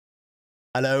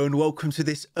Hello and welcome to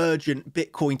this urgent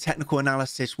Bitcoin technical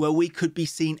analysis where we could be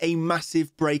seeing a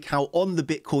massive breakout on the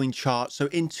Bitcoin chart. So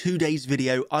in today's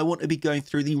video, I want to be going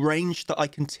through the range that I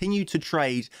continue to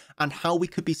trade and how we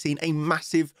could be seeing a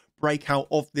massive breakout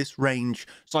of this range.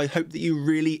 So I hope that you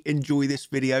really enjoy this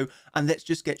video and let's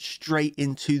just get straight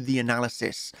into the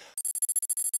analysis.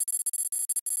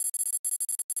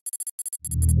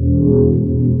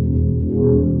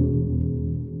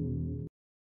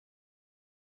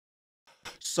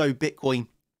 So Bitcoin,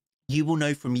 you will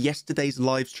know from yesterday's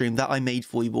live stream that I made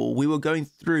for you all, we were going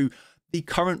through the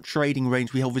current trading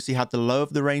range. We obviously had the low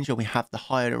of the range and we have the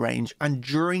high of the range. And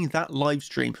during that live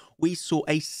stream, we saw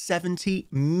a 70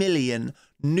 million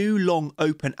new long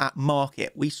open at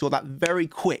market. We saw that very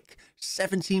quick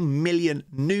 70 million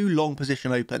new long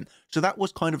position open. So that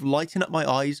was kind of lighting up my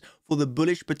eyes for the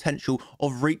bullish potential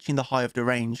of reaching the high of the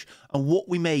range. And what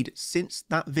we made since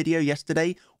that video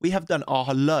yesterday, we have done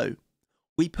our low.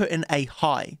 We put in a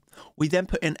high. We then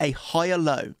put in a higher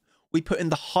low. We put in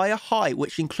the higher high,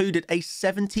 which included a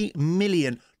 70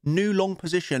 million new long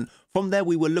position. From there,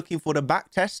 we were looking for the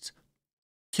back test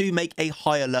to make a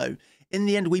higher low. In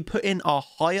the end, we put in our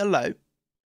higher low.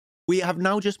 We have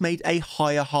now just made a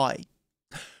higher high.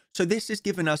 So this is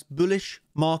giving us bullish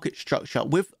market structure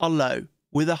with a low,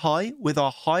 with a high, with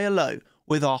our higher low,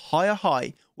 with our higher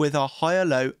high, with our higher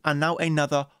low, and now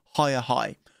another higher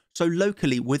high. So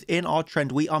locally within our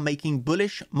trend, we are making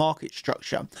bullish market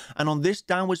structure. And on this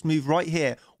downwards move right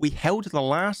here, we held the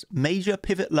last major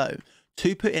pivot low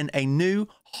to put in a new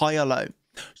higher low.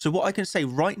 So what I can say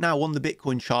right now on the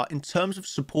Bitcoin chart in terms of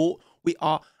support, it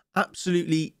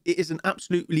is an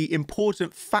absolutely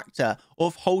important factor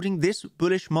of holding this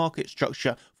bullish market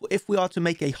structure. For if we are to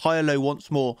make a higher low once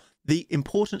more, the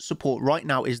important support right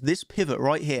now is this pivot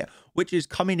right here, which is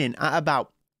coming in at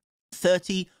about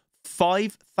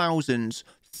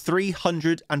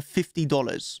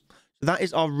 $35,350. So that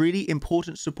is our really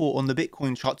important support on the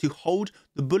Bitcoin chart to hold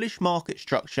the bullish market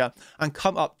structure and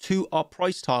come up to our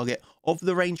price target of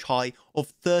the range high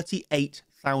of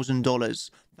 $38,000.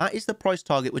 That is the price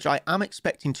target which I am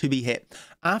expecting to be hit.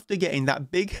 After getting that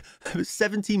big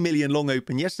 70 million long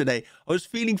open yesterday, I was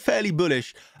feeling fairly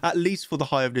bullish, at least for the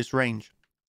high of this range.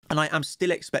 And I am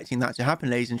still expecting that to happen,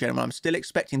 ladies and gentlemen. I'm still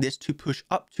expecting this to push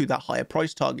up to that higher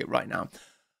price target right now.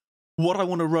 What I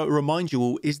want to remind you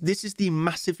all is this is the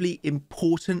massively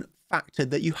important factor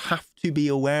that you have to be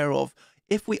aware of.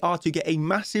 If we are to get a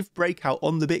massive breakout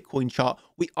on the Bitcoin chart,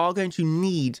 we are going to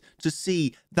need to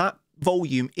see that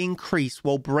volume increase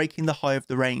while breaking the high of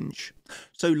the range.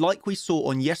 So like we saw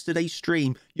on yesterday's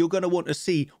stream, you're going to want to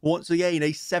see once again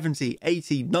a 70,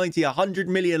 80, 90, 100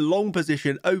 million long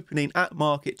position opening at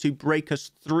market to break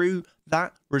us through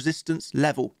that resistance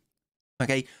level.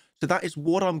 Okay, so that is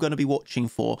what I'm going to be watching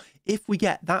for. If we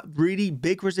get that really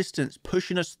big resistance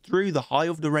pushing us through the high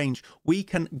of the range, we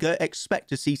can expect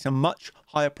to see some much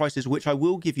higher prices, which I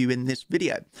will give you in this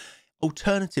video.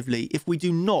 Alternatively, if we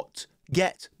do not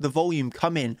get the volume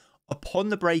come in upon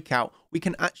the breakout, we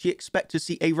can actually expect to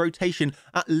see a rotation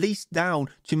at least down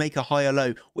to make a higher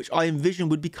low, which I envision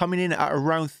would be coming in at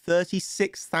around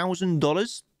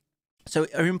 $36,000. So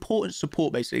an important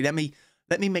support, basically. Let me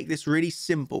make this really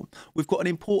simple. We've got an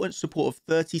important support of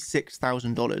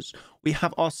 $36,000. We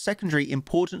have our secondary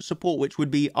important support, which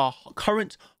would be our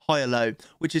current higher low,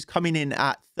 which is coming in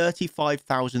at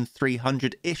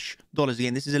 $35,300-ish.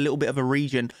 Again, this is a little bit of a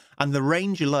region. And the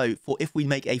range low for if we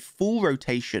make a full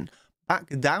rotation back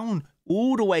down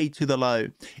all the way to the low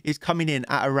is coming in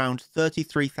at around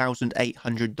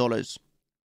 $33,800.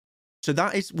 So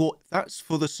that's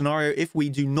for the scenario if we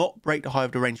do not break the high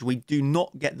of the range, we do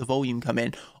not get the volume come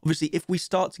in. Obviously, if we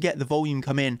start to get the volume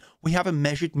come in, we have a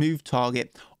measured move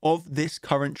target of this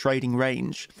current trading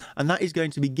range. And that is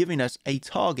going to be giving us a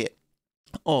target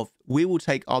of, we will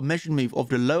take our measured move of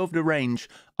the low of the range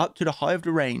up to the high of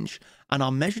the range. And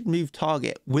our measured move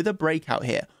target with a breakout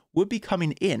here would be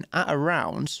coming in at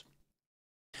around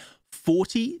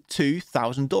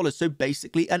 $42,000. So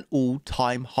basically an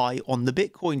all-time high on the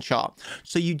Bitcoin chart.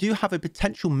 So you do have a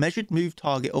potential measured move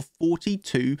target of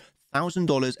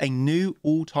 $42,000, a new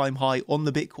all-time high on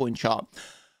the Bitcoin chart.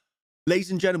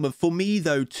 Ladies and gentlemen, for me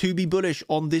though, to be bullish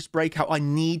on this breakout, I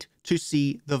need to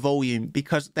see the volume,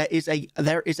 because there is a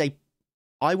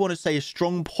I want to say a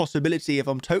strong possibility, if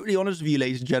I'm totally honest with you,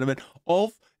 ladies and gentlemen,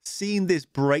 of seeing this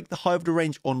break the high of the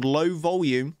range on low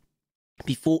volume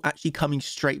before actually coming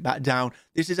straight back down.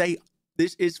 This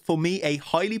is for me a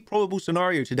highly probable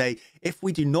scenario today. If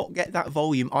we do not get that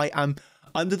volume, I am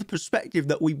under the perspective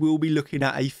that we will be looking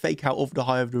at a fake out of the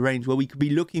high of the range, where we could be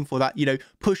looking for that, you know,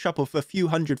 push up of a few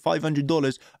 $100,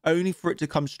 $500, only for it to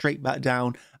come straight back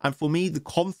down. And for me, the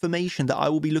confirmation that I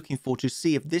will be looking for to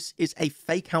see if this is a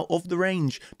fake out of the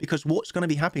range, because what's going to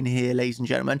be happening here, ladies and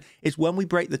gentlemen, is when we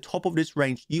break the top of this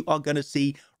range, you are going to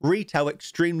see retail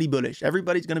extremely bullish.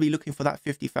 Everybody's going to be looking for that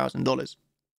 $50,000.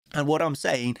 And what I'm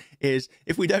saying is,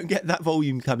 if we don't get that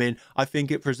volume come in, I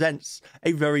think it presents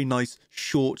a very nice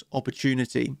short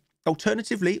opportunity.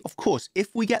 Alternatively, of course,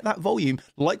 if we get that volume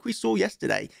like we saw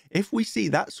yesterday, if we see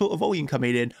that sort of volume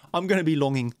coming in, I'm going to be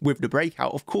longing with the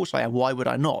breakout. Of course I am. Why would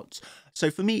I not?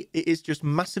 So for me, it is just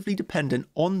massively dependent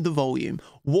on the volume.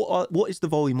 What is the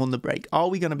volume on the break? Are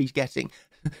we going to be getting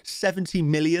 70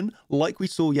 million like we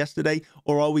saw yesterday,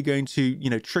 or are we going to,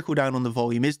 you know, trickle down on the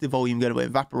volume? Is the volume going to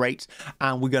evaporate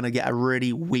and we're going to get a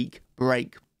really weak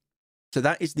break? So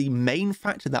that is the main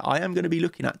factor that I am going to be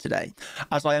looking at today,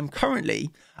 as I am currently,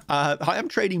 I am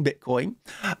trading Bitcoin.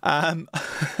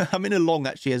 I'm in a long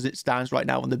actually as it stands right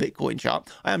now on the Bitcoin chart.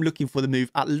 I am looking for the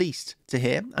move at least to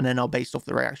here, and then I'll base off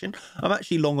the reaction. I'm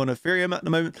actually long on Ethereum at the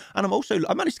moment, and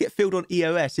I managed to get filled on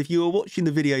EOS. If you were watching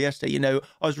the video yesterday, you know,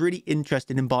 I was really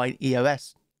interested in buying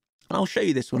EOS. And I'll show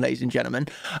you this one, ladies and gentlemen.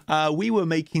 We were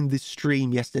making this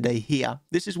stream yesterday here.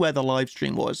 This is where the live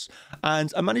stream was.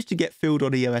 And I managed to get filled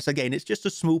on EOS. Again, it's just a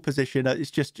small position. It's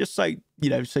just so, you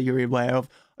know, so you're aware of.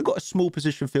 I got a small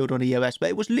position filled on EOS, but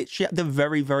it was literally at the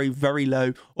very, very, very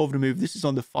low of the move. This is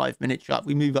on the 5-minute chart.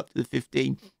 We move up to the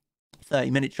 15,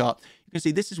 30-minute chart. You can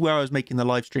see this is where I was making the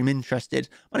live stream interested.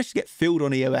 I managed to get filled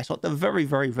on EOS at the very,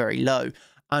 very, very low.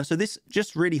 And so this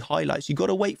just really highlights, you got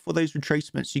to wait for those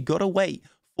retracements. You got to wait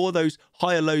for those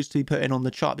higher lows to be put in on the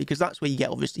chart, because that's where you get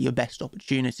obviously your best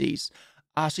opportunities.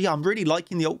 So yeah, I'm really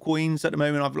liking the altcoins at the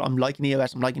moment. I'm liking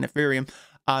EOS, I'm liking Ethereum,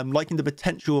 I'm liking the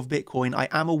potential of Bitcoin. I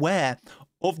am aware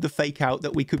of the fake out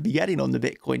that we could be getting on the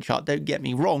Bitcoin chart. Don't get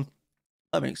me wrong.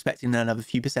 I'm expecting another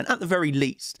few percent at the very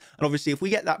least. And obviously if we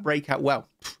get that breakout, well,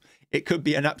 it could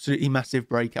be an absolutely massive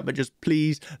breakout. But just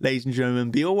please, ladies and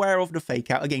gentlemen, be aware of the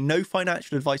fake out. Again, no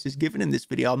financial advice is given in this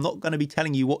video. I'm not going to be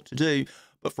telling you what to do.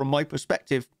 But from my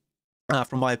perspective,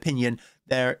 from my opinion,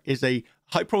 there is a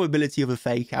high probability of a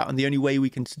fake out. And the only way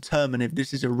we can determine if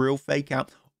this is a real fake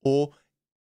out or,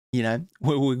 you know,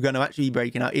 we're going to actually be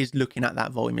breaking out is looking at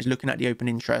that volume, is looking at the open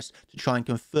interest to try and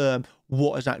confirm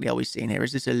what exactly are we seeing here.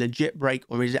 Is this a legit break,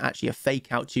 or is it actually a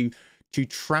fake out to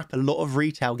trap a lot of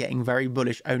retail getting very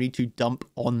bullish only to dump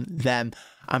on them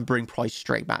and bring price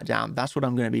straight back down? That's what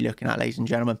I'm going to be looking at, ladies and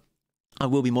gentlemen. I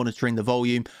will be monitoring the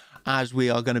volume, as we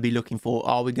are going to be looking for,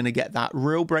 are we going to get that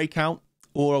real breakout,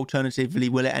 or alternatively,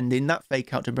 will it end in that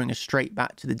fake out to bring us straight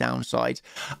back to the downside?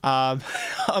 I'm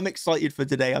excited for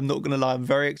today. I'm not going to lie. I'm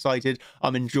very excited.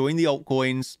 I'm enjoying the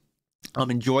altcoins.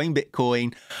 I'm enjoying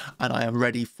Bitcoin, and I am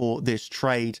ready for this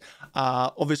trade.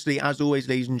 Obviously, as always,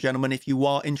 ladies and gentlemen, if you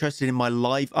are interested in my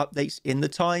live updates in the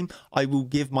time, I will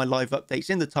give my live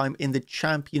updates in the time in the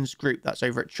Champions group. That's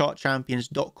over at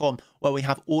chartchampions.com, where we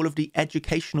have all of the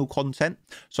educational content.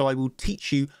 So I will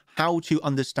teach you how to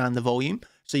understand the volume.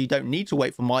 So you don't need to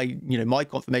wait for my, my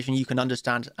confirmation. You can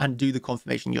understand and do the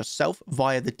confirmation yourself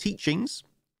via the teachings.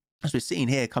 As we're seeing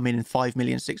here, come in 5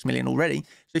 million, 6 million already.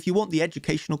 So if you want the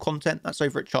educational content, that's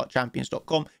over at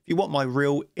chartchampions.com. If you want my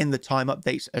real in the time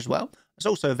updates as well, it's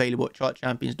also available at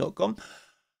chartchampions.com.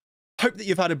 Hope that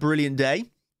you've had a brilliant day.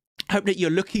 Hope that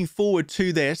you're looking forward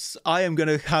to this. I am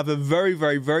going to have a very,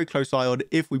 very, very close eye on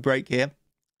if we break here.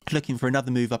 Looking for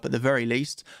another move up at the very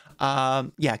least.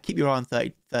 Yeah, keep your eye on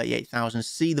 38,000.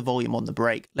 See the volume on the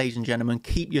break. Ladies and gentlemen,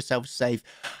 keep yourself safe.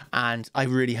 And I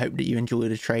really hope that you enjoy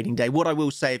the trading day. What I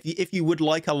will say, if you would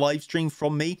like a live stream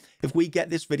from me, if we get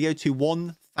this video to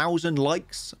 1,000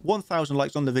 likes, 1,000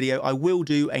 likes on the video, I will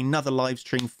do another live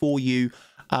stream for you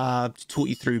to talk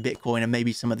you through Bitcoin and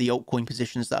maybe some of the altcoin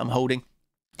positions that I'm holding.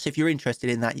 So if you're interested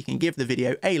in that, you can give the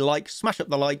video a like, smash up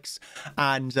the likes,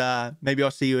 and maybe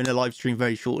I'll see you in a live stream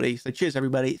very shortly. So cheers,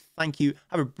 everybody. Thank you.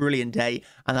 Have a brilliant day.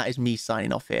 And that is me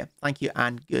signing off here. Thank you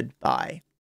and goodbye.